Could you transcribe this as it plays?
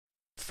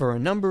For a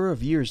number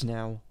of years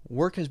now,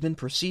 work has been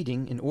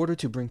proceeding in order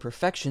to bring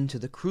perfection to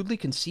the crudely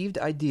conceived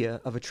idea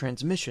of a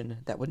transmission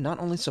that would not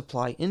only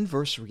supply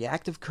inverse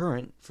reactive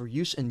current for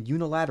use in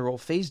unilateral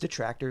phase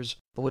detractors,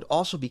 but would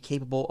also be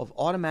capable of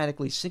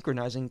automatically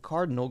synchronizing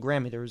cardinal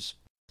grammeters.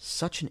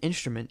 Such an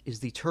instrument is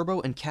the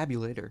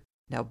turboencabulator.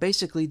 Now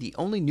basically the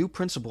only new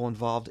principle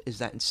involved is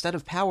that instead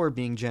of power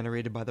being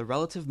generated by the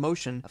relative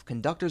motion of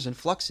conductors and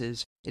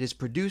fluxes, it is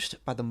produced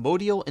by the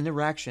modial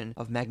interaction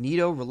of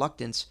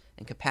magneto-reluctance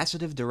and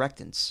capacitive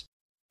directance.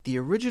 The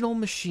original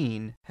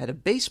machine had a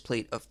base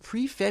plate of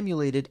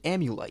prefabulated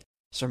amulite,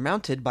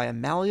 surmounted by a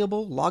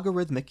malleable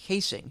logarithmic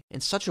casing in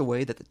such a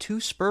way that the two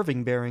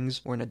spurving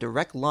bearings were in a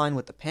direct line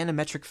with the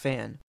panametric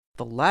fan.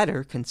 The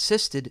latter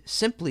consisted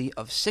simply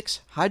of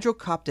 6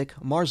 hydrocoptic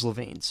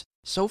Marslevanes,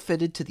 so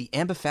fitted to the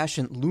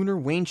ambifascient lunar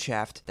wane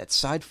shaft that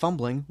side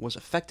fumbling was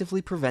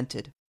effectively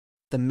prevented.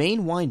 The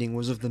main winding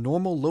was of the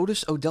normal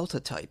Lotus O-delta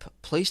type,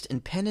 placed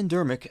in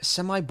panendermic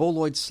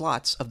semi-boloid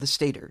slots of the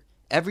stator,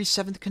 every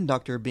 7th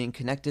conductor being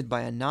connected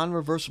by a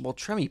non-reversible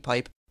Tremi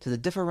pipe to the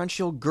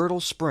differential girdle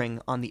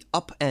spring on the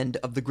up end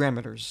of the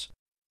grammeters.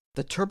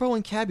 The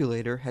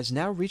turboencabulator has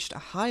now reached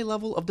a high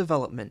level of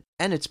development,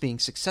 and it's being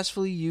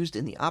successfully used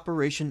in the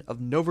operation of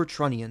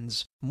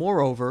novatrunnions.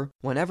 Moreover,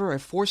 whenever a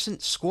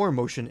forcent score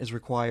motion is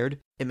required,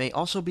 it may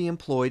also be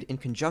employed in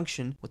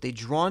conjunction with a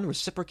drawn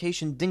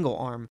reciprocation dingle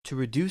arm to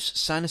reduce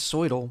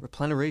sinusoidal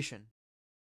repleneration.